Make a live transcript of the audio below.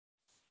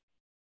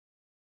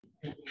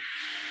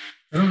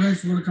Hello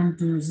guys, welcome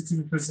to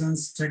ZTV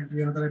Presents Tech,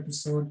 another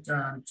episode.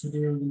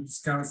 Today we will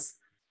discuss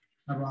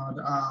about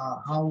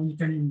how we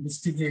can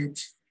investigate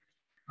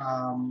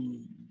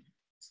um,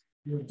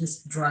 your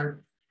disk drive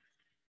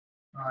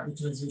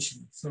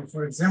utilization. So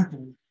for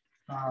example,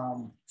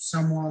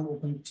 someone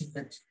opened a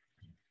ticket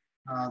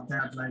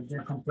that like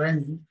they're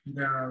complaining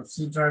their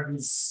C drive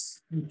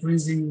is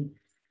increasing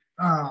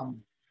um,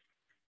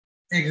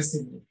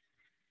 aggressively,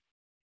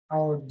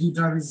 or D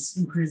drive is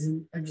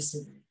increasing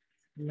aggressively.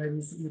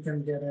 Maybe you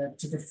can get a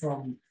ticket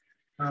from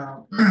uh,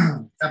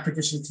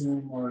 application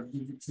team or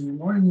DB team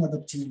or any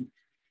other team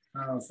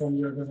from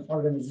your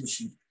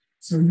organization.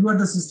 So you are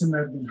the system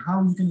admin.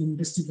 How you can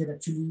investigate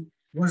actually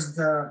what's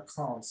the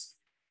cause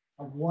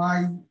of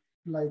why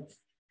like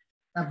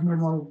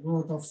abnormal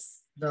growth of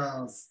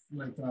the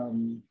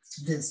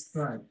disk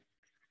drive.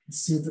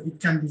 It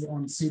can be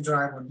on C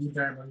drive or D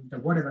drive or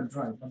whatever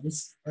drive, but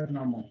it's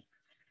abnormal.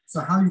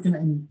 So how you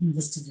can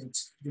investigate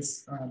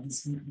this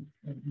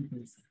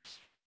increase?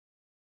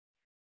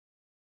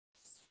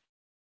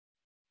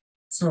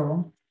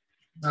 So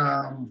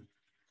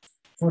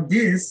for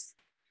this,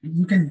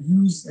 you can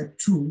use a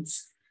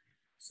tools.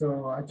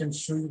 So I can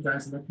show you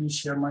guys. Let me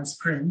share my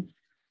screen.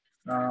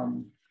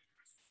 All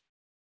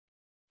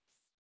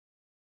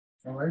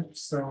right.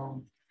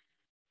 So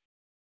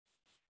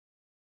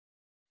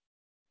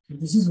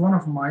this is one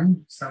of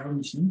mine server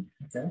machine.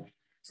 Okay.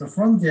 So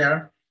from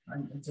there, I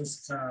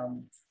just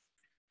so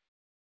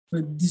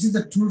this is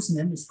the tools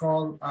name. It's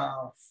called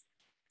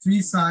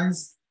free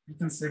size. You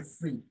can say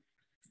free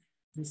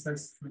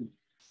size free.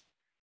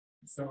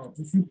 So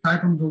if you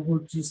type on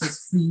Google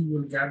Jesus free,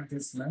 you'll get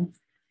this link.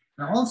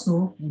 And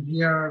also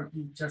here,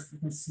 you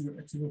can see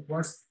actually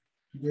what's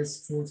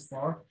this tools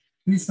for.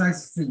 Free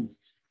size free.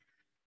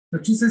 The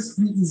Jesus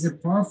free is a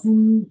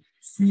powerful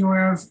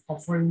freeware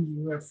offering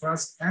you a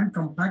fast and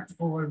compact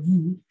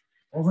overview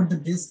over the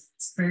disk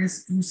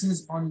space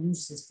usage on your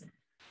system.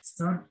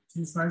 Start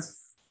free size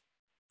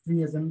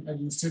free as an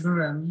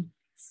administrator and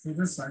see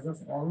the size of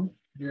all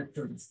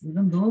directories,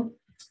 even though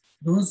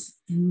those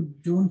you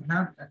don't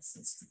have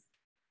access to.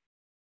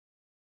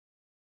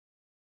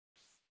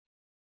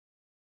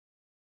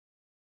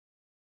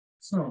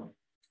 So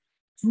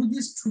through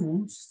these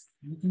tools,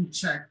 you can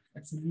check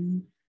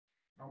actually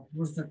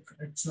what's the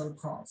actual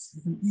cost.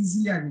 You can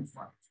easily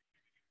identify.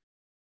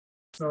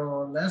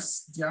 So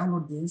let's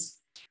download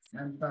this,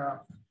 and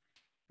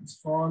it's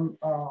called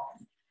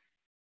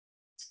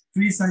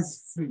free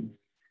size free.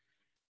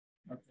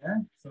 Okay,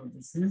 so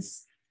this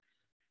is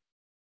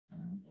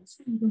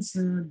also you can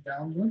say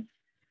download.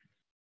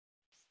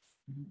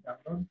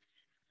 Download.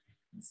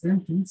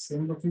 Same thing,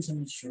 same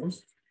location it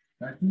shows.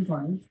 Right click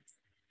on it.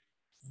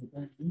 You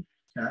can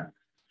tap.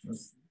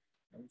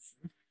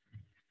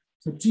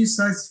 So free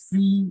size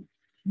free,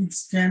 it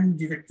scan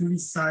directory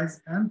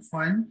size and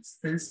find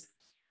space.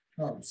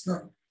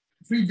 So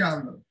free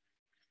download.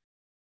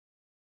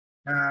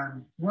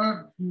 And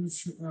what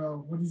is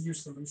your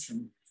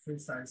solution? Free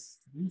size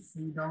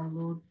free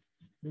download,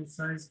 free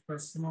size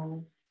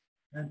personal,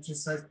 and free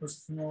size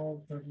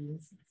personal.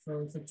 So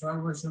it's a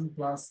trial version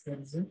plus there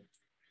is a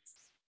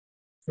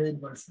paid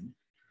version.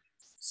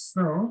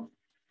 So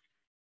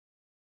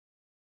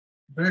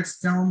breaks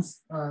down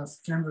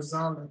scan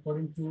result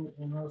according to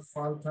owner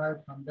file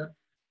type, 100,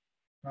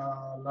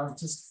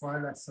 largest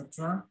file,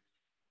 etc.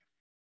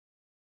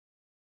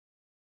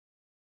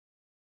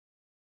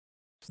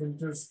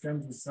 Filter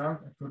scan result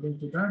according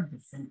to the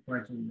different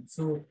criteria.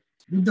 So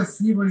with the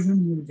free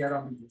version, you will get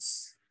only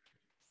this.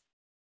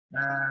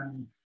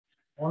 And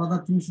all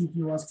other things, if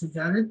you want to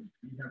get it,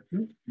 you have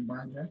to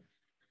buy the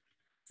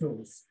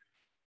tools.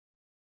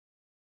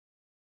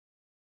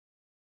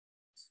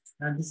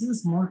 And this is a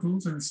small tool,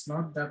 so it's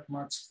not that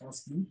much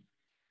costly.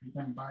 You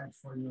can buy it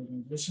for your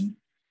organization.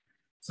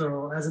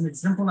 So as an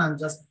example, I'm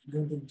just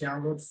going to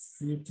download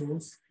free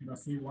tools, the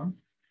free one.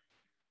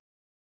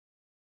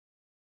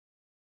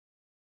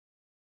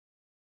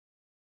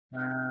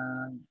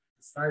 And the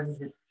size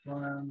is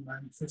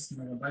 196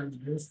 megabytes,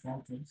 very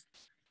small tools.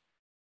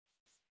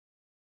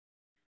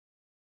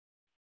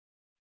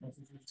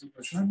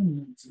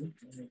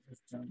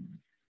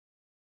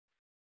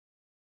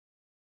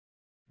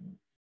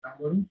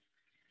 Downloading.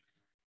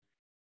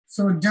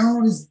 So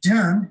download is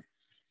done.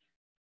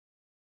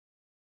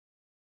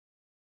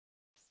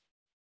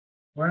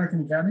 Where I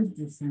can get it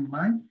is in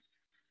my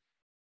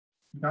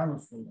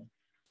download folder.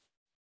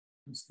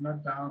 It's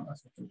not down.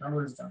 Okay,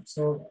 download is done.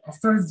 So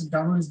after the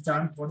download is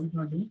done, what are you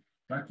going to do?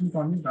 Right click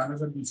on it, run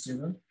as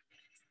administrator.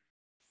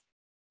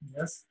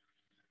 Yes.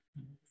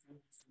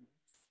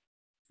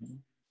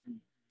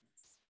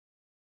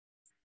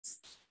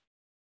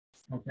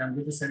 Okay, I'm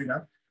going to set it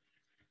up.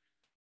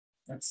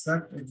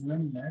 Accept,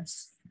 admin,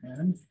 next,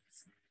 and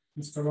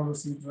install on the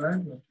C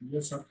drive,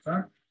 your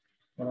shortcut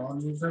for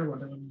all user,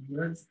 whatever you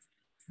use.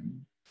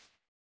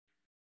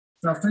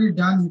 So after you're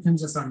done, you can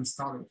just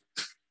uninstall it.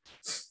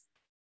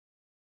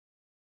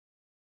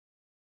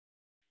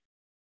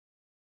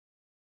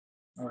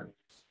 All right.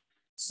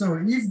 So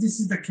if this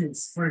is the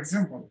case, for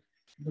example,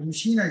 the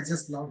machine I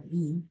just logged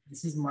in,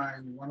 this is my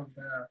one of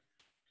the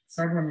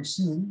server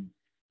machine.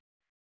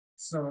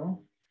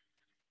 So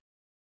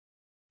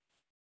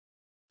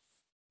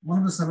one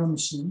of the server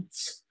machine,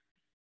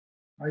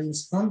 I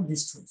installed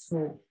this tool.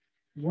 So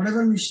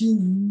whatever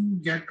machine you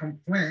get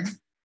complaint,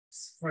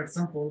 for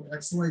example,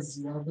 XY is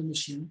one of the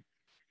machine,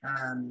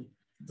 and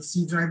the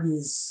C drive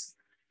is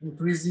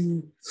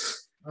increasing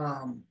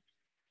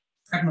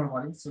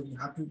abnormally. So you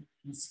have to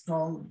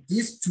install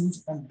these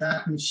tools on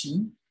that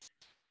machine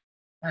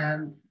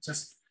and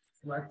just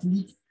right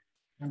click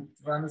and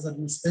run as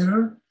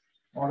administrator,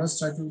 or else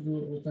try to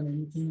do open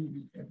anything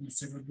with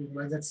administrator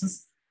device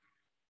access.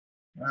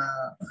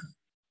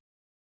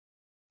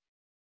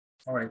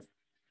 All right.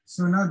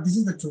 So now this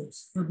is the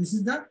tools. So this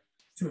is the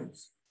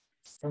tools.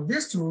 From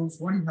these tools,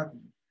 what do you have to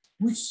do?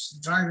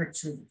 Which drive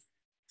actually?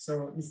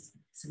 So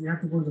we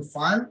have to go to the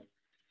file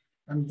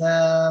and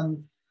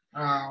then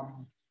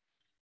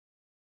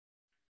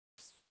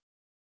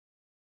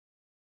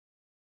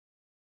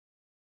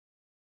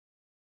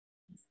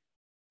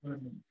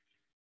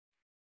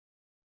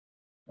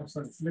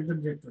sorry, select the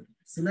directory.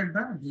 Select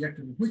the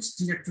directory. Which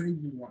directory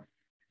you want?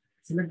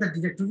 Select the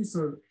directory.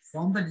 So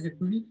from the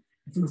directory,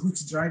 to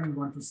which drive you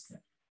want to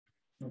scan.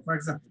 So for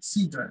example,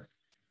 C drive.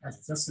 I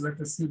just select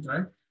the C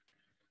drive.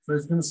 So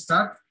it's going to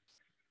start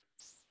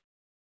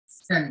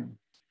scanning.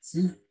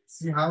 See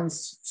how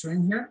it's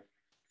showing here.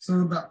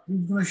 So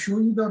it's going to show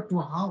you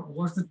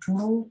what's the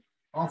total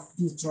of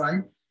this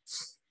drive.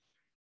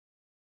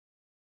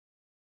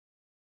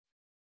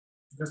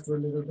 Just a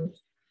little bit.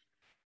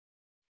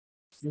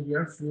 See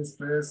here, free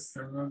space.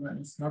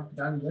 It's not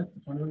done yet.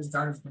 When it's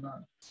done, it's going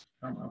to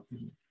come up to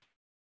here.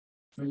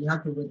 So you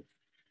have to wait.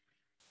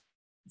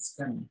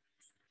 Scanning.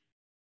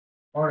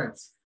 All right.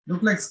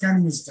 Look like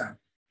scanning is done.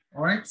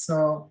 All right.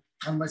 So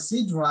on my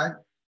C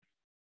drive,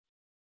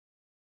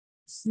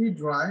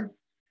 30.90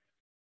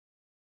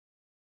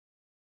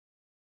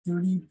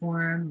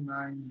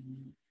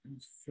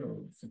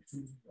 shows the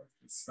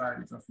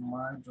size of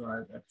my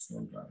drive,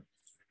 actual drive.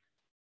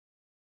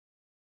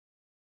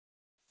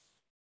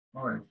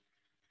 All right.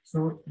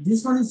 So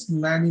this one is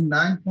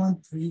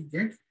 99.3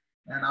 gig,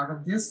 and out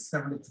of this,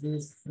 73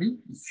 is free.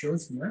 It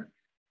shows here.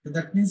 So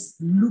that means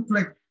look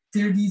like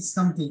 30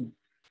 something.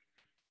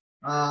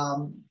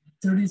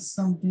 30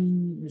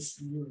 something is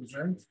used,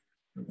 right?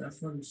 So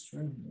that's what it's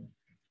showing here.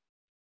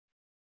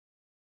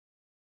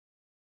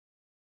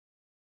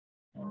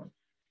 All right.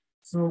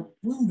 So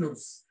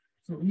Windows.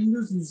 So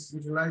Windows is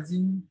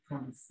utilizing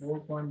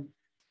 24.1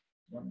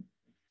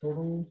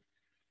 total.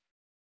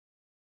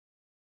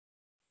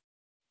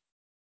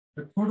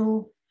 The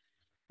total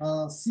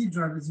C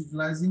drive is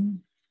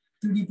utilizing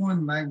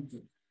 30.9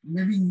 gig.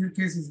 Maybe in your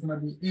case, it's going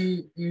to be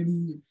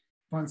 80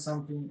 point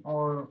something,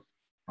 or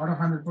out of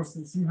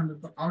 100%,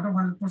 300, out of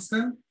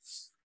 100%,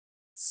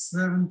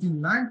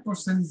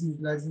 79% is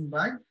utilizing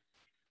by.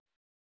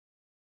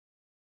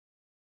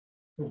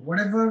 So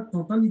whatever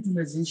total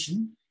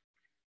utilization,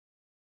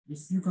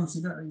 if you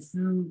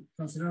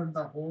consider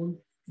the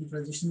whole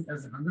utilization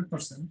as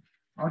 100%,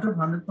 out of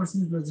 100%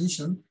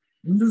 utilization,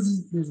 Windows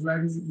is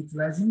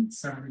utilizing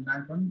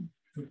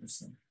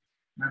 79.2%.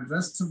 And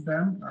rest of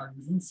them are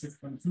using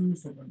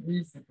 6.2,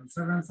 4.8,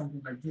 4.7,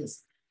 something like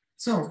this.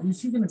 So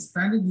if you can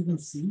expand it, you can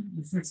see.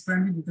 If you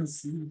expand it, you can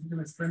see. If you can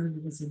expand it,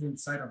 you can see the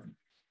inside of it.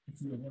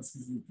 If your host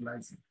is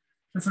utilizing.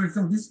 So for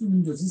example, this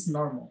Windows is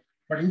normal.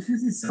 But if you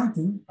see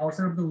something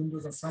outside of the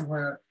Windows or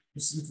somewhere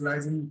is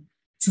utilizing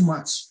too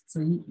much, so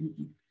you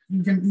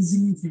can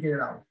easily figure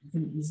it out. You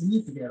can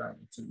easily figure it out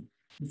actually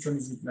which one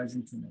is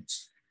utilizing too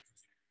much.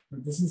 So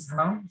this is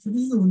how. So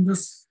this is the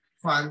Windows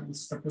file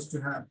is supposed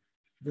to have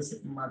this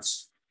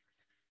much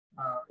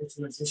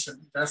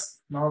utilization.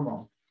 That's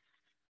normal.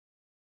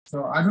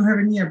 So I don't have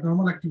any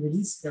abnormal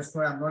activities. That's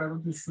why I'm not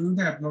able to show you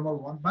the abnormal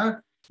one.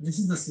 But this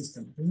is the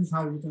system. This is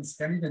how you can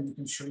scan it and you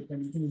can show it,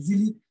 and you can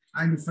easily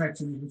identify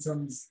actually which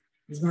one is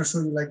going to show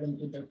you like in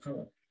the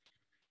color.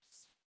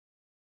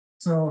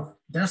 So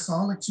that's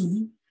all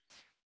actually.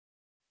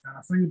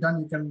 After you're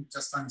done, you can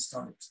just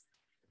uninstall it.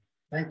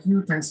 Thank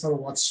you. Thanks for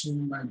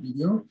watching my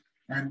video.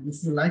 And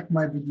if you like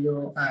my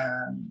video,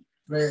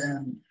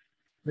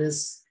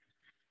 please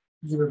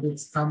give a big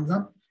thumbs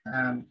up.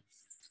 And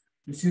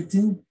if you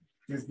think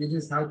this video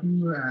is helping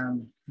you,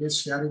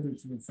 please share it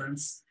with your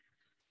friends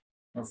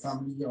or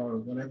family or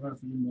whatever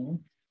you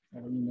know,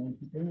 or you know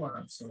people,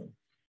 or so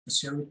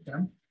share with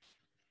them,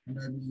 and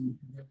maybe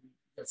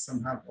get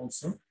some help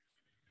also.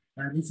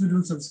 And if you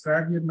don't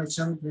subscribe yet my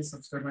channel, please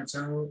subscribe my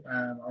channel,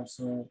 and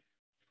also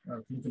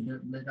click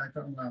the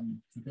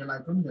bell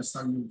icon. That's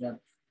how you get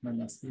my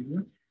next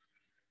video.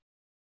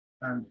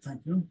 And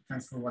thank you.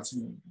 Thanks for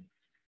watching.